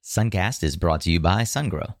Suncast is brought to you by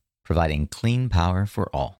SunGrow, providing clean power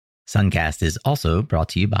for all. Suncast is also brought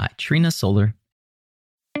to you by Trina Solar.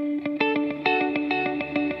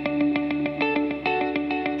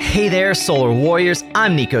 Hey there, Solar Warriors.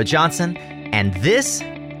 I'm Nico Johnson, and this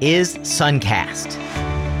is Suncast.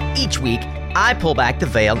 Each week, I pull back the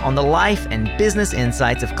veil on the life and business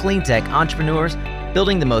insights of clean tech entrepreneurs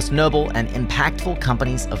building the most noble and impactful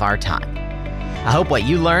companies of our time. I hope what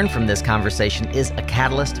you learn from this conversation is a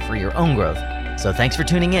catalyst for your own growth. So thanks for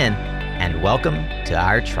tuning in, and welcome to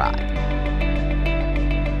our tribe.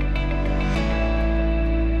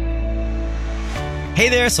 Hey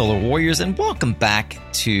there, Solar Warriors, and welcome back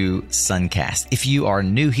to Suncast. If you are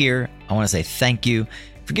new here, I want to say thank you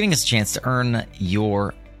for giving us a chance to earn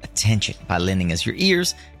your attention by lending us your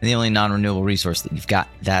ears. And the only non-renewable resource that you've got,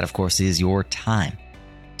 that of course, is your time.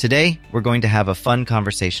 Today, we're going to have a fun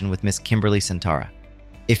conversation with Miss Kimberly Santara.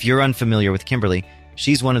 If you're unfamiliar with Kimberly,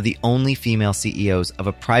 she's one of the only female CEOs of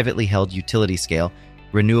a privately held utility-scale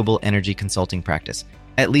renewable energy consulting practice,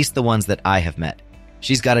 at least the ones that I have met.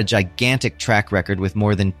 She's got a gigantic track record with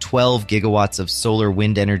more than 12 gigawatts of solar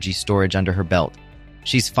wind energy storage under her belt.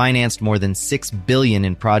 She's financed more than $6 billion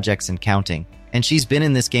in projects and counting, and she's been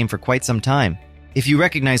in this game for quite some time. If you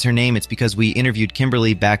recognize her name, it's because we interviewed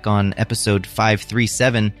Kimberly back on episode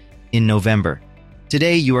 537 in November.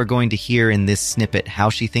 Today, you are going to hear in this snippet how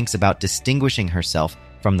she thinks about distinguishing herself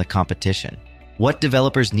from the competition, what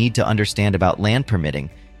developers need to understand about land permitting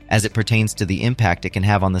as it pertains to the impact it can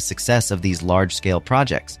have on the success of these large-scale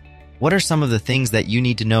projects. What are some of the things that you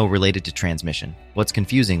need to know related to transmission? What's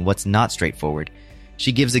confusing? What's not straightforward?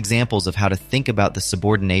 She gives examples of how to think about the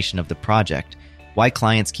subordination of the project, why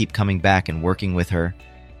clients keep coming back and working with her,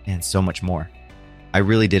 and so much more. I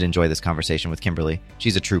really did enjoy this conversation with Kimberly.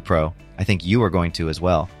 She's a true pro. I think you are going to as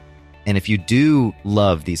well. And if you do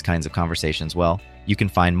love these kinds of conversations, well, you can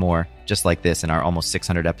find more just like this in our almost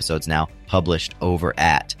 600 episodes now published over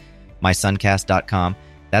at mysuncast.com.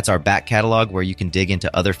 That's our back catalog where you can dig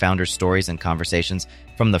into other founders' stories and conversations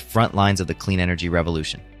from the front lines of the clean energy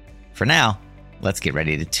revolution. For now, let's get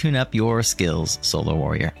ready to tune up your skills, Solar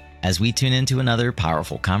Warrior, as we tune into another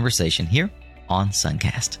powerful conversation here on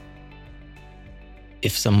Suncast.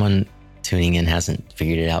 If someone tuning in hasn't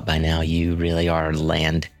figured it out by now, you really are a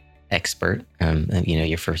land expert.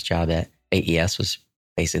 Your first job at AES was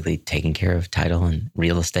basically taking care of title and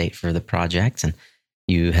real estate for the projects, and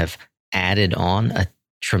you have added on a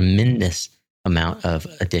tremendous amount of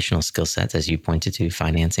additional skill sets, as you pointed to,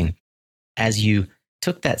 financing. As you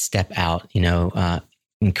took that step out,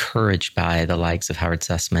 encouraged by the likes of Howard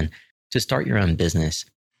Sussman to start your own business,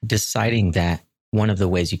 deciding that one of the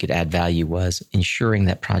ways you could add value was ensuring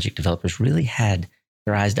that project developers really had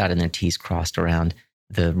their I's dotted and their T's crossed around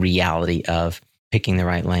the reality of picking the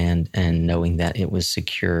right land and knowing that it was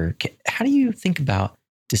secure. How do you think about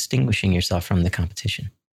distinguishing yourself from the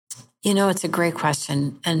competition? It's a great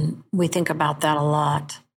question, and we think about that a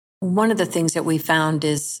lot. One of the things that we found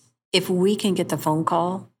is if we can get the phone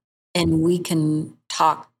call and we can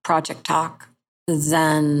talk project talk,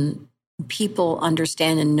 then people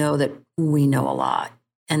understand and know that we know a lot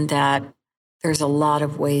and that there's a lot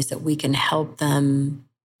of ways that we can help them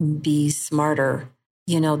be smarter.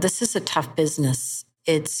 This is a tough business.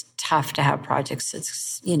 It's tough to have projects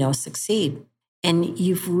succeed. And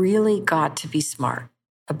you've really got to be smart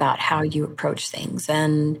about how you approach things.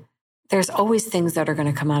 And there's always things that are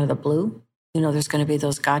going to come out of the blue. There's going to be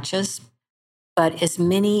those gotchas. But as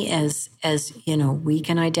many as we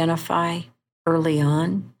can identify early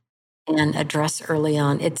on and address early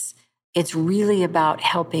on, it's really about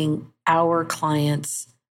helping our clients,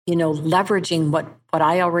 leveraging what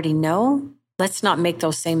I already know. Let's not make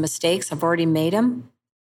those same mistakes. I've already made them.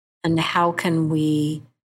 And how can we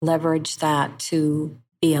leverage that to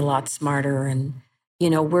be a lot smarter? And,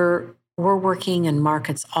 we're working in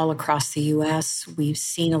markets all across the U.S. We've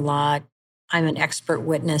seen a lot. I'm an expert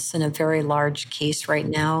witness in a very large case right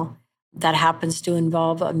now that happens to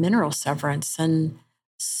involve a mineral severance. And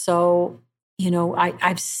so,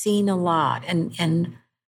 I've seen a lot. And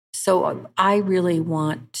so I really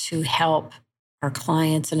want to help our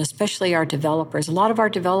clients and especially our developers. A lot of our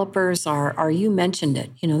developers you mentioned it,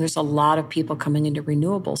 there's a lot of people coming into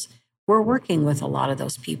renewables. We're working with a lot of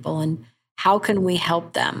those people. And how can we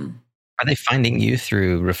help them? Are they finding you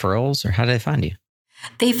through referrals, or how do they find you?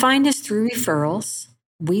 They find us through referrals.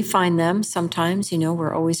 We find them sometimes.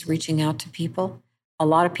 We're always reaching out to people. A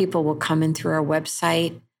lot of people will come in through our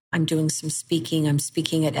website. I'm doing some speaking. I'm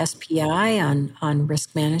speaking at SPI on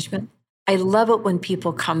risk management. I love it when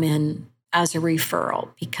people come in as a referral,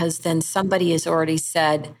 because then somebody has already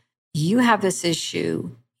said, you have this issue.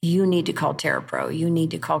 you need to call TerraPro, you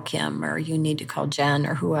need to call Kim, or you need to call Jen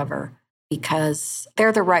or whoever, because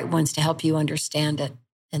they're the right ones to help you understand it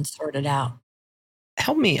and sort it out.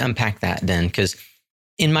 Help me unpack that then, because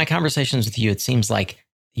in my conversations with you, it seems like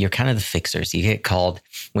you're kind of the fixers. You get called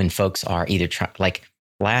when folks are either like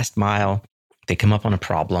last mile, they come up on a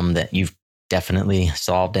problem that you've definitely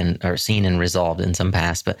solved and or seen and resolved in some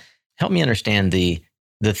past. But help me understand the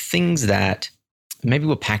things that, maybe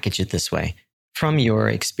we'll package it this way. From your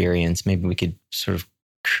experience, maybe we could sort of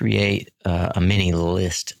create a mini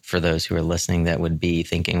list for those who are listening that would be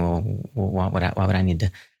thinking, well, why would I need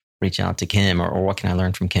to reach out to Kim, or what can I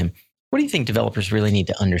learn from Kim? What do you think developers really need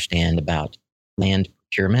to understand about land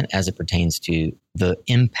procurement as it pertains to the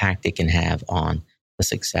impact it can have on the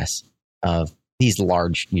success of these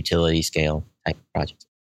large utility scale type projects?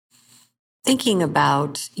 Thinking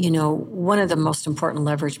about, one of the most important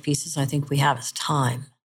leverage pieces I think we have is time.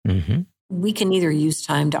 Mm-hmm. We can either use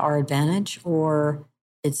time to our advantage, or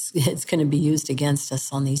it's going to be used against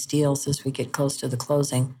us on these deals as we get close to the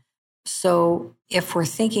closing. So if we're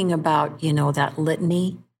thinking about, that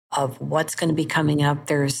litany of what's going to be coming up,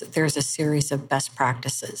 there's a series of best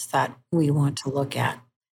practices that we want to look at.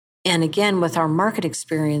 And again, with our market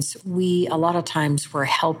experience, a lot of times we're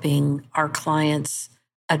helping our clients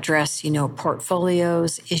address,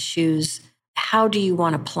 portfolios, issues. How do you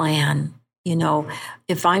want to plan?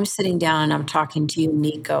 If I'm sitting down and I'm talking to you,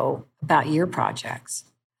 Nico, about your projects,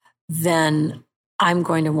 then I'm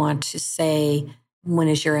going to want to say, when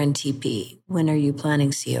is your NTP? When are you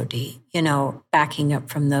planning COD? Backing up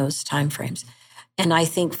from those timeframes. And I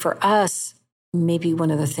think for us, maybe one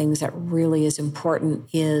of the things that really is important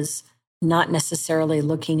is not necessarily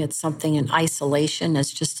looking at something in isolation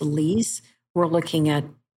as just a lease. We're looking at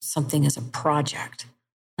something as a project.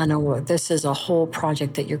 I know this is a whole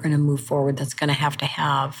project that you're going to move forward that's going to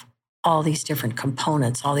have all these different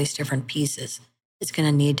components, all these different pieces. It's going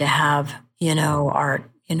to need to have, our,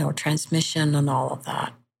 transmission and all of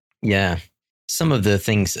that. Yeah. Some of the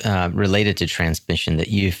things related to transmission that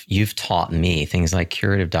you've taught me, things like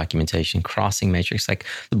curative documentation, crossing matrix, like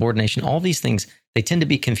subordination, all these things, they tend to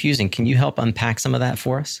be confusing. Can you help unpack some of that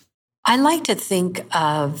for us? I like to think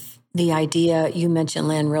of the idea, you mentioned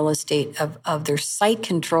land real estate, of their site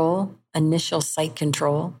control, initial site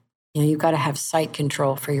control. You've got to have site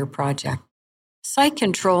control for your project. Site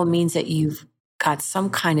control means that you've got some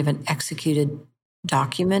kind of an executed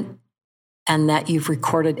document and that you've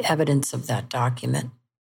recorded evidence of that document.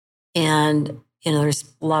 And, there's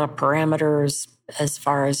a lot of parameters as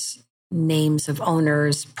far as names of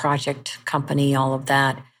owners, project company, all of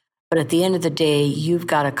that. But at the end of the day, you've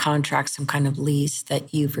got a contract, some kind of lease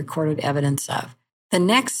that you've recorded evidence of. The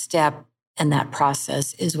next step in that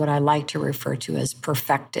process is what I like to refer to as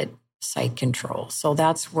perfected site control. So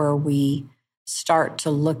that's where we start to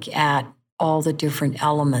look at all the different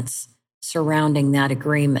elements surrounding that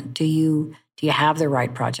agreement. Do you have the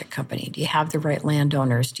right project company? Do you have the right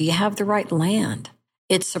landowners? Do you have the right land?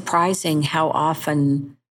 It's surprising how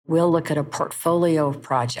often we'll look at a portfolio of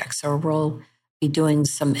projects, or we'll be doing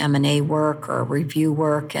some M&A work or review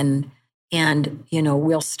work, and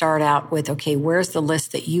we'll start out with, okay, where's the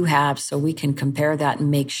list that you have so we can compare that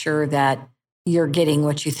and make sure that you're getting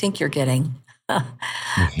what you think you're getting.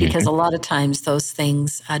 Because a lot of times those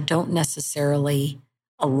things don't necessarily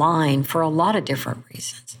align for a lot of different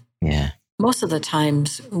reasons. Yeah. Most of the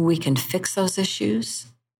times we can fix those issues,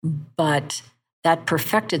 but that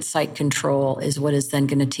perfected site control is what is then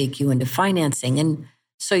going to take you into financing. And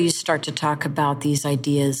so you start to talk about these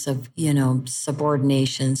ideas of,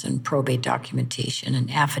 subordinations and probate documentation and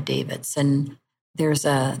affidavits. And there's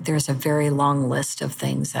a very long list of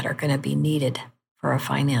things that are going to be needed for a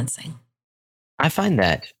financing. I find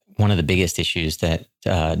that one of the biggest issues that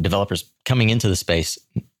developers coming into the space,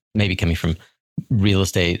 maybe coming from real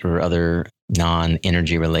estate or other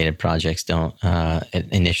non-energy related projects, don't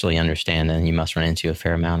initially understand, and you must run into a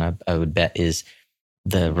fair amount, I would bet, is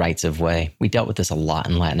the rights of way. We dealt with this a lot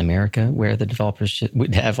in Latin America, where the developers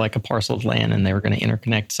would have like a parcel of land and they were going to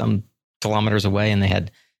interconnect some kilometers away, and they had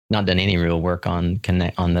not done any real work on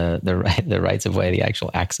the rights of way, the actual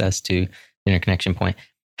access to the interconnection point.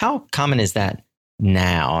 How common is that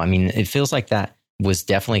now? I mean, it feels like that was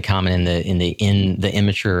definitely common in the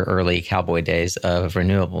immature early cowboy days of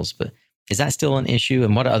renewables, but is that still an issue?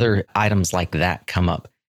 And what other items like that come up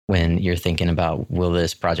when you're thinking about, will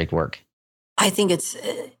this project work? I think it's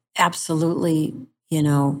absolutely,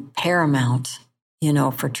 paramount,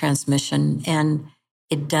 for transmission, and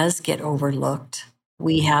it does get overlooked.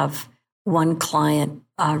 We have one client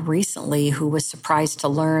recently who was surprised to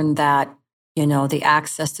learn that The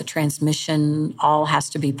access to transmission all has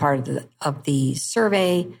to be part of the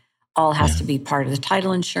survey, all has to be part of the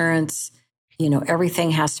title insurance.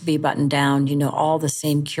 Everything has to be buttoned down. All the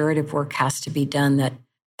same curative work has to be done.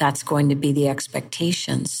 That's going to be the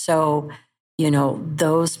expectation. So,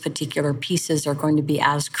 those particular pieces are going to be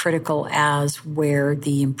as critical as where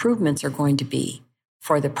the improvements are going to be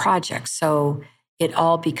for the project. So it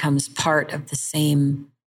all becomes part of the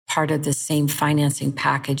same financing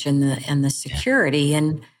package and the security.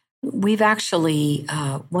 And we've actually,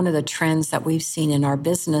 one of the trends that we've seen in our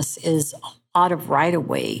business is a lot of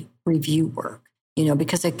right-of-way review work,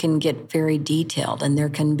 because it can get very detailed, and there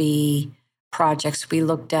can be projects. We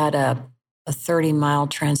looked at a 30-mile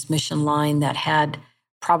transmission line that had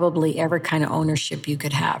probably every kind of ownership you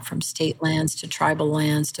could have, from state lands to tribal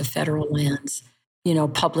lands to federal lands,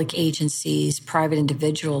 public agencies, private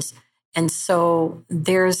individuals. And so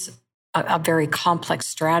there's a very complex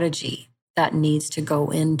strategy that needs to go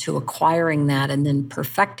into acquiring that and then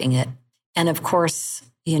perfecting it. And of course,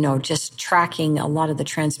 just tracking a lot of the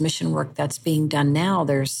transmission work that's being done now,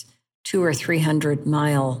 there's 200 or 300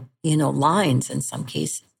 mile, lines in some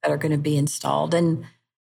cases that are going to be installed. And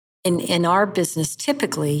in our business,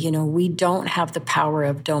 typically, we don't have the power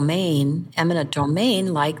of eminent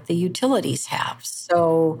domain like the utilities have.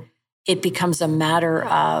 So it becomes a matter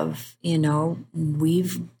of,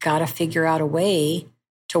 we've got to figure out a way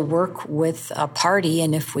to work with a party.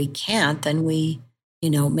 And if we can't, then we,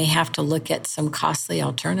 may have to look at some costly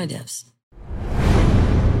alternatives.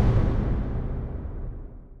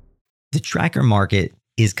 The tracker market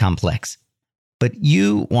is complex, but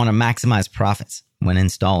you want to maximize profits when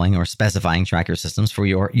installing or specifying tracker systems for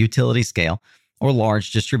your utility scale or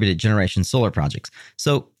large distributed generation solar projects.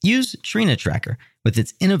 So use Trina Tracker with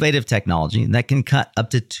its innovative technology that can cut up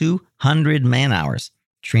to 200 man-hours.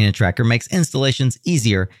 Trina Tracker makes installations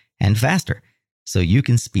easier and faster, so you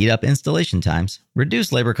can speed up installation times,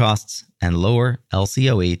 reduce labor costs, and lower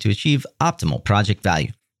LCOE to achieve optimal project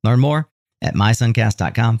value. Learn more at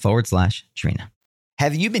mysuncast.com/Trina.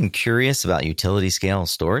 Have you been curious about utility scale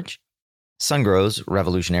storage? Sungrow's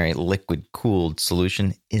revolutionary liquid-cooled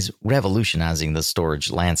solution is revolutionizing the storage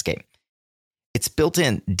landscape. Its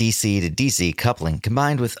built-in DC to DC coupling,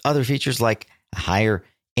 combined with other features like a higher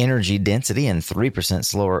energy density and 3%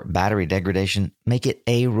 slower battery degradation, make it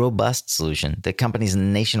a robust solution that companies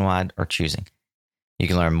nationwide are choosing. You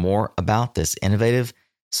can learn more about this innovative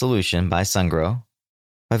solution by Sungrow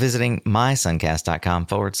by visiting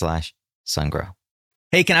mysuncast.com/Sungrow.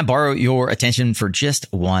 Hey, can I borrow your attention for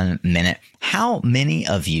just 1 minute? How many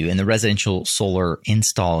of you in the residential solar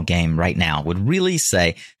install game right now would really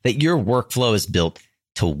say that your workflow is built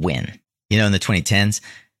to win? In the 2010s,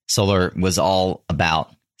 solar was all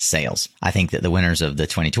about sales. I think that the winners of the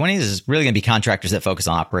 2020s is really going to be contractors that focus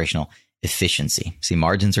on operational efficiency. See,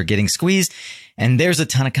 margins are getting squeezed and there's a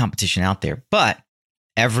ton of competition out there, but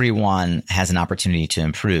everyone has an opportunity to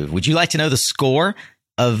improve. Would you like to know the score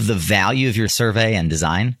of the value of your survey and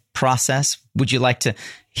design process? Would you like to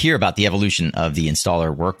hear about the evolution of the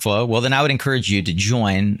installer workflow? Well, then I would encourage you to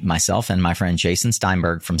join myself and my friend Jason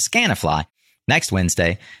Steinberg from Scanifly next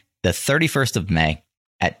Wednesday, the 31st of May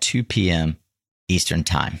at 2 p.m. Eastern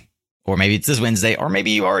Time. Or maybe it's this Wednesday, or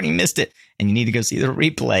maybe you already missed it and you need to go see the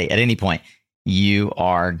replay at any point. You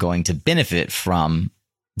are going to benefit from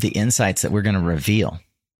the insights that we're going to reveal.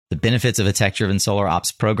 The benefits of a tech-driven solar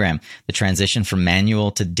ops program, the transition from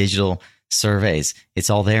manual to digital surveys. It's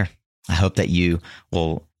all there. I hope that you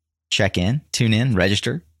will check in, tune in,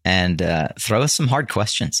 register, and throw us some hard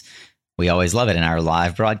questions. We always love it in our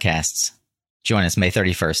live broadcasts. Join us May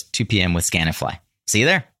 31st, 2 p.m. with Scanifly. See you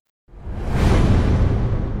there.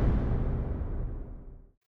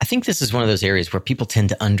 I think this is one of those areas where people tend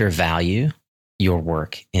to undervalue your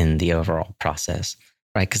work in the overall process,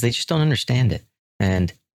 right? Because they just don't understand it.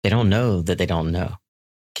 And they don't know that they don't know.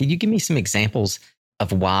 Can you give me some examples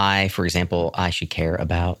of why, for example, I should care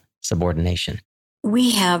about subordination?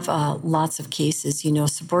 We have lots of cases,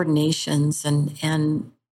 subordinations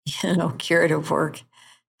and curative work.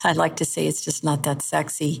 I'd like to say it's just not that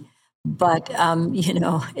sexy, but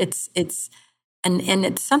it's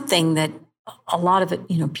something that a lot of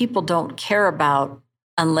it, people don't care about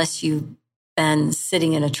unless you've been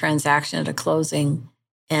sitting in a transaction at a closing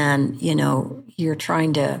and, you're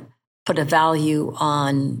trying to put a value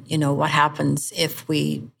on, what happens if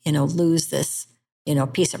we, lose this,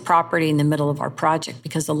 piece of property in the middle of our project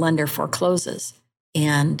because the lender forecloses.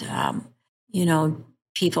 And,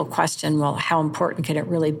 people question, well, how important could it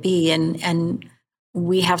really be? And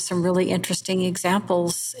we have some really interesting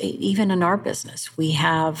examples, even in our business. We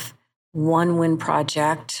have one wind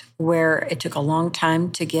project where it took a long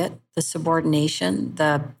time to get the subordination.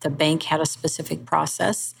 The bank had a specific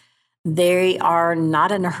process. They are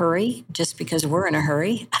not in a hurry just because we're in a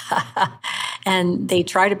hurry. And they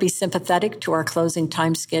try to be sympathetic to our closing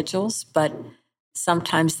time schedules, but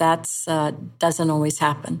sometimes that's doesn't always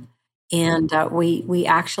happen. And we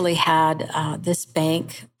actually had this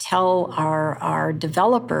bank tell our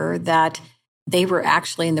developer that they were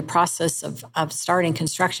actually in the process of starting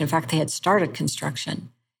construction. In fact, they had started construction.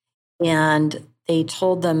 And they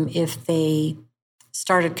told them if they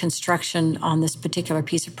started construction on this particular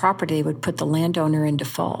piece of property, they would put the landowner in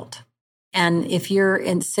default. And if you're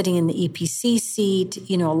sitting in the EPC seat,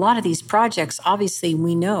 a lot of these projects, obviously,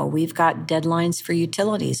 we know we've got deadlines for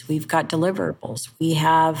utilities. We've got deliverables. We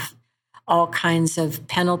have all kinds of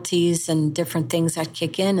penalties and different things that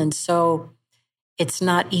kick in. And so it's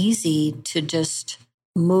not easy to just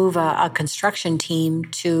move a construction team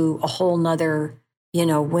to a whole nother,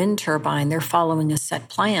 wind turbine. They're following a set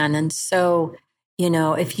plan. And so,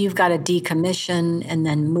 if you've got to decommission and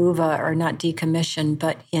then move not decommission,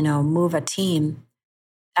 but, move a team,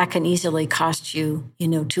 that can easily cost you,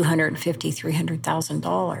 $250,000,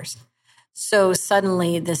 $300,000. So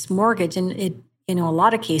suddenly this mortgage, and it, a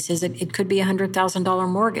lot of cases, it could be $100,000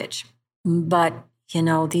 mortgage, but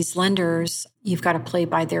these lenders, you've got to play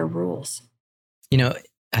by their rules.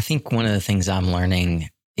 I think one of the things I'm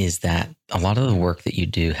learning is that a lot of the work that you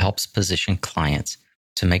do helps position clients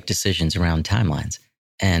to make decisions around timelines.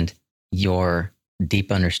 And your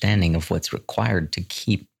deep understanding of what's required to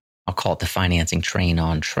keep, I'll call it the financing train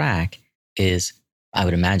on track, is, I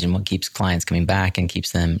would imagine, what keeps clients coming back and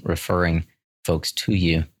keeps them referring folks to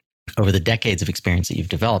you. Over the decades of experience that you've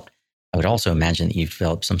developed, I would also imagine that you've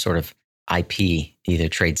developed some sort of IP, either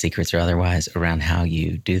trade secrets or otherwise, around how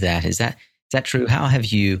you do that. Is that true? How have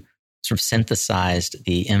you sort of synthesized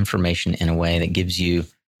the information in a way that gives you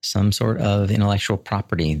some sort of intellectual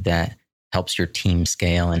property that helps your team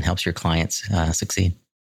scale and helps your clients succeed?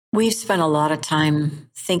 We've spent a lot of time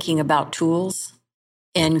thinking about tools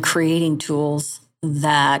and creating tools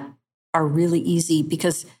that are really easy,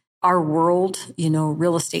 because our world,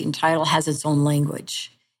 real estate and title, has its own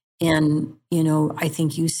language. And, I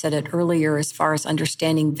think you said it earlier, as far as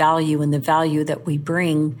understanding value and the value that we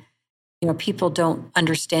bring, people don't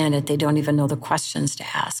understand it. They don't even know the questions to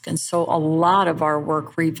ask. And so a lot of our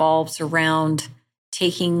work revolves around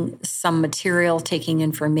taking some material, taking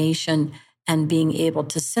information, and being able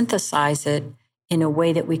to synthesize it in a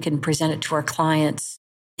way that we can present it to our clients.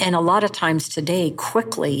 And a lot of times today,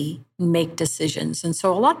 quickly make decisions. And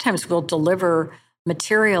so a lot of times we'll deliver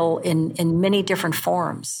material in many different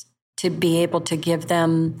forms to be able to give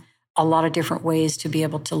them a lot of different ways to be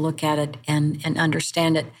able to look at it and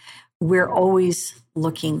understand it. We're always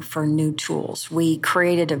looking for new tools. We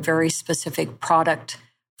created a very specific product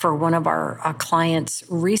for one of our clients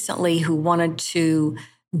recently who wanted to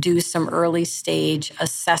do some early stage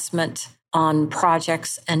assessment on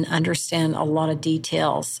projects and understand a lot of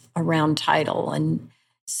details around title. And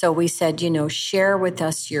so we said, share with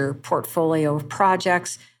us your portfolio of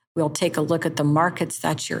projects. We'll take a look at the markets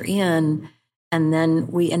that you're in. And then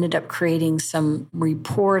we ended up creating some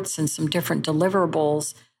reports and some different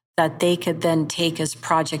deliverables that they could then take as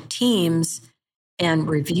project teams and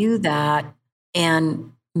review that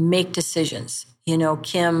and make decisions.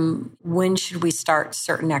 Kim, when should we start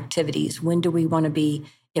certain activities? When do we want to be,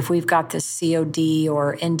 if we've got this COD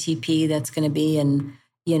or NTP that's going to be in,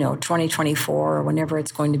 2024 or whenever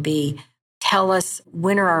it's going to be, tell us,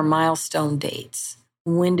 when are our milestone dates?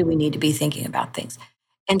 When do we need to be thinking about things?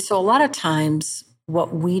 And so a lot of times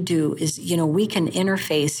what we do is, we can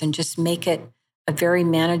interface and just make it a very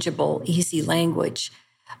manageable, easy language.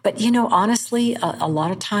 But, honestly, a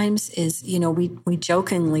lot of times is, we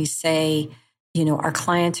jokingly say, our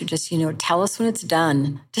clients are just, tell us when it's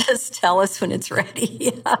done. Just tell us when it's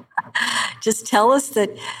ready. Just tell us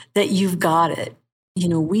that you've got it.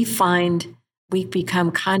 We find we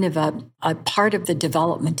become kind of a part of the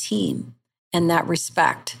development team in that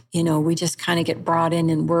respect. We just kind of get brought in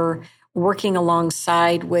and we're working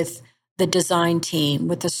alongside with the design team,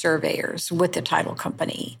 with the surveyors, with the title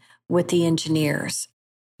company, with the engineers.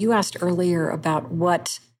 You asked earlier about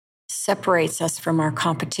what separates us from our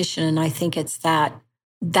competition, and I think it's that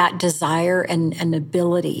desire and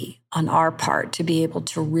ability on our part to be able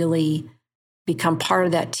to really become part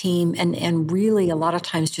of that team and really a lot of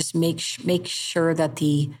times just make sure that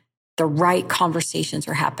the right conversations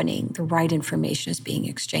are happening, the right information is being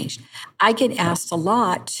exchanged. I get asked a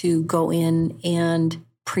lot to go in and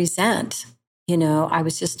present. I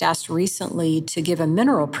was just asked recently to give a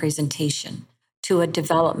mineral presentation to a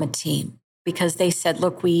development team because they said,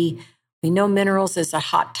 look, we We know minerals is a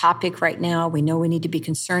hot topic right now. We know we need to be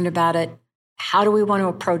concerned about it. How do we want to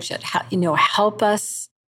approach it? Help us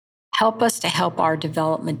to help our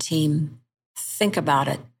development team think about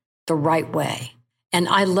it the right way. And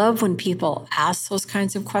I love when people ask those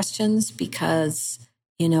kinds of questions because,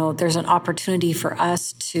 there's an opportunity for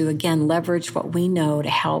us to, again, leverage what we know to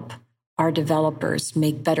help our developers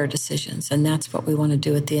make better decisions. And that's what we want to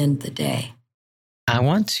do at the end of the day. I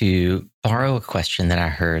want to borrow a question that I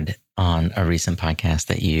heard on a recent podcast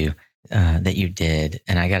that you did.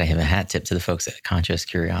 And I got to have a hat tip to the folks at Conscious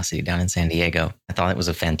Curiosity down in San Diego. I thought it was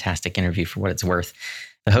a fantastic interview for what it's worth.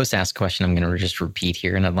 The host asked a question I'm going to just repeat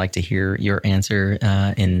here, and I'd like to hear your answer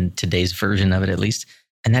in today's version of it, at least.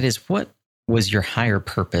 And that is, what was your higher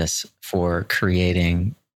purpose for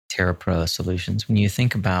creating TerraPro Solutions? When you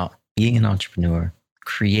think about being an entrepreneur,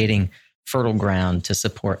 creating fertile ground to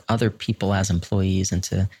support other people as employees and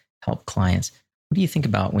to help clients, what do you think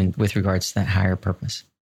about with regards to that higher purpose?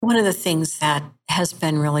 One of the things that has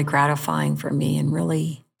been really gratifying for me and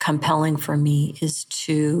really compelling for me is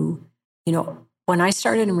to, when I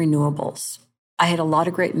started in renewables, I had a lot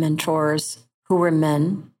of great mentors who were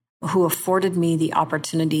men who afforded me the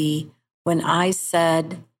opportunity. When I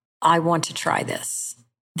said, I want to try this,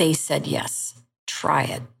 they said, yes, try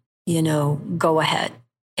it, go ahead.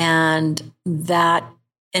 And that,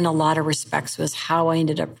 in a lot of respects, was how I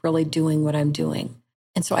ended up really doing what I'm doing.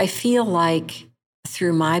 And so I feel like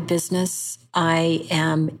through my business, I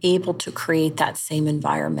am able to create that same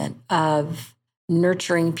environment of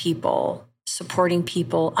nurturing people, supporting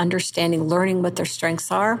people, understanding, learning what their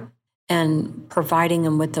strengths are, and providing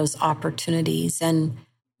them with those opportunities. And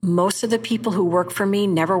most of the people who work for me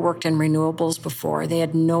never worked in renewables before. They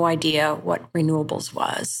had no idea what renewables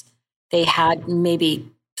was. They had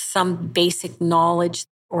maybe some basic knowledge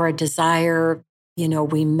or a desire.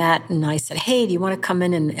 We met and I said, hey, do you want to come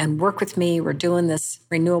in and work with me? We're doing this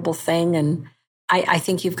renewable thing. And I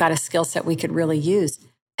think you've got a skill set we could really use.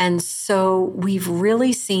 And so we've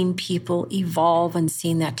really seen people evolve and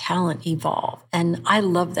seen that talent evolve. And I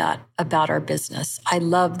love that about our business. I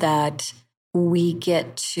love that we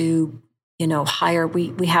get to, hire.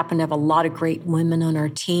 We happen to have a lot of great women on our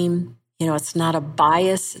team. It's not a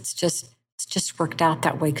bias. It's just worked out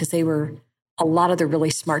that way because they were a lot of the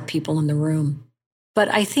really smart people in the room. But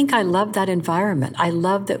I think I love that environment. I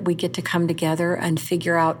love that we get to come together and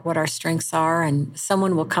figure out what our strengths are. And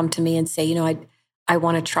someone will come to me and say, I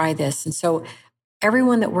want to try this. And so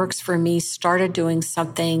everyone that works for me started doing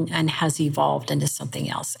something and has evolved into something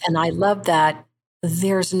else. And I love that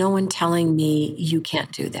there's no one telling me you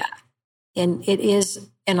can't do that. And it is,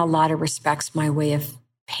 in a lot of respects, my way of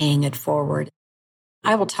paying it forward.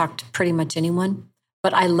 I will talk to pretty much anyone,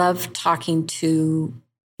 but I love talking to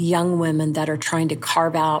young women that are trying to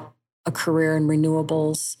carve out a career in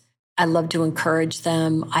renewables. I love to encourage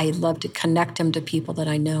them. I love to connect them to people that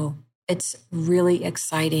I know. It's really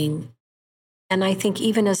exciting. And I think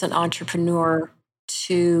even as an entrepreneur,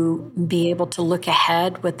 to be able to look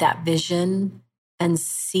ahead with that vision and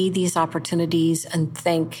see these opportunities and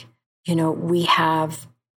think, we have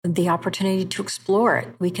the opportunity to explore it.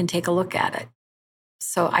 We can take a look at it.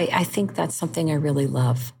 So I think that's something I really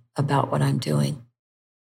love about what I'm doing.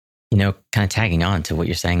 Kind of tagging on to what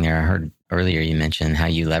you're saying there, I heard earlier you mentioned how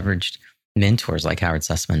you leveraged mentors like Howard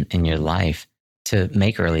Sussman in your life to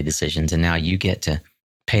make early decisions. And now you get to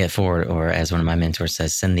pay it forward, or as one of my mentors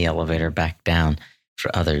says, send the elevator back down for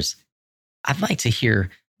others. I'd like to hear,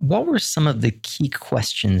 what were some of the key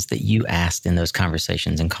questions that you asked in those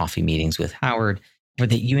conversations and coffee meetings with Howard, or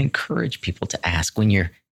that you encourage people to ask when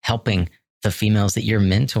you're helping the females that you're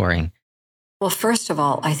mentoring? Well, first of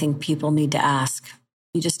all, I think people need to ask.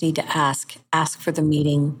 You just need to ask for the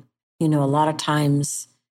meeting. A lot of times,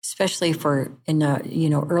 especially if we're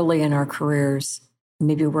early in our careers,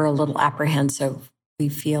 maybe we're a little apprehensive. We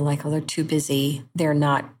feel like, they're too busy. They're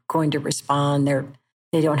not going to respond.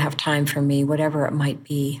 They don't have time for me, whatever it might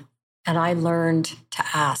be. And I learned to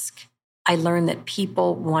ask. I learned that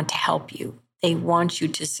people want to help you. They want you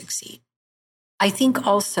to succeed. I think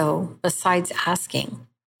also, besides asking,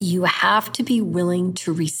 you have to be willing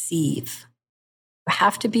to receive. You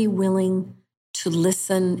have to be willing to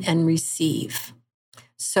listen and receive.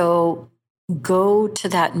 So go to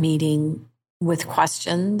that meeting with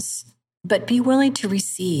questions, but be willing to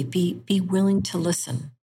receive, be willing to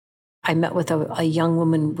listen. I met with a young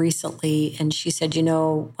woman recently, and she said,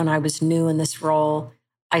 when I was new in this role,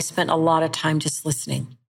 I spent a lot of time just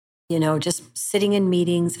listening, just sitting in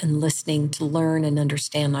meetings and listening to learn and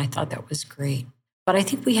understand. I thought that was great. But I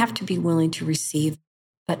think we have to be willing to receive,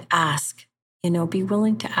 but ask, be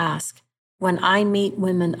willing to ask. When I meet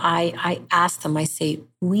women, I ask them, I say,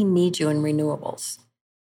 we need you in renewables.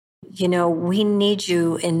 We need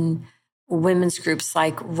you in women's groups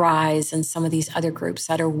like Rise and some of these other groups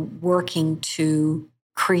that are working to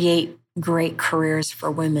create great careers for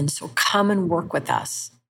women. So come and work with us.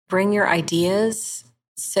 Bring your ideas,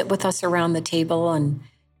 sit with us around the table and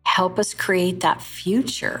help us create that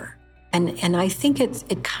future. And I think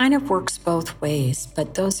it kind of works both ways,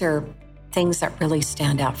 but those are things that really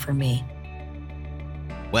stand out for me.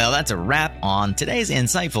 Well, that's a wrap on today's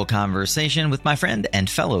insightful conversation with my friend and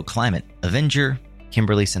fellow climate avenger,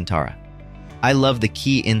 Kimberly Santara. I love the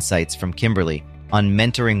key insights from Kimberly on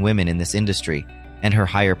mentoring women in this industry and her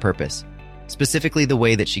higher purpose, specifically the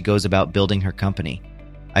way that she goes about building her company.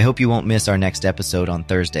 I hope you won't miss our next episode on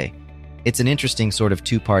Thursday. It's an interesting sort of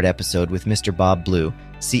two-part episode with Mr. Bob Blue,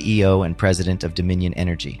 CEO and president of Dominion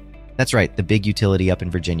Energy. That's right, the big utility up in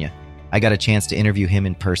Virginia. I got a chance to interview him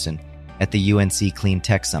in person at the UNC Clean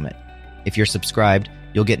Tech Summit. If you're subscribed,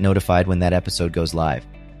 you'll get notified when that episode goes live.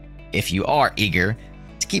 If you are eager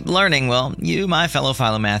to keep learning, well, you, my fellow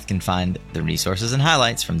Philomath, can find the resources and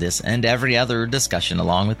highlights from this and every other discussion,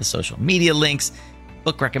 along with the social media links,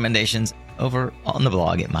 book recommendations, over on the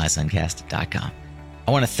blog at mysuncast.com.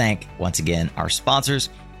 I want to thank, once again, our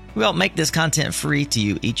sponsors who help make this content free to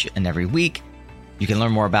you each and every week. You can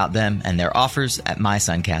learn more about them and their offers at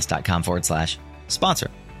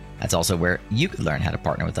mysuncast.com/sponsor. That's also where you can learn how to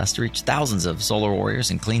partner with us to reach thousands of solar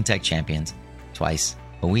warriors and clean tech champions twice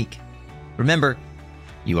a week. Remember,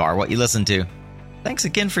 you are what you listen to. Thanks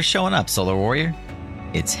again for showing up, Solar Warrior.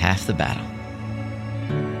 It's half the battle.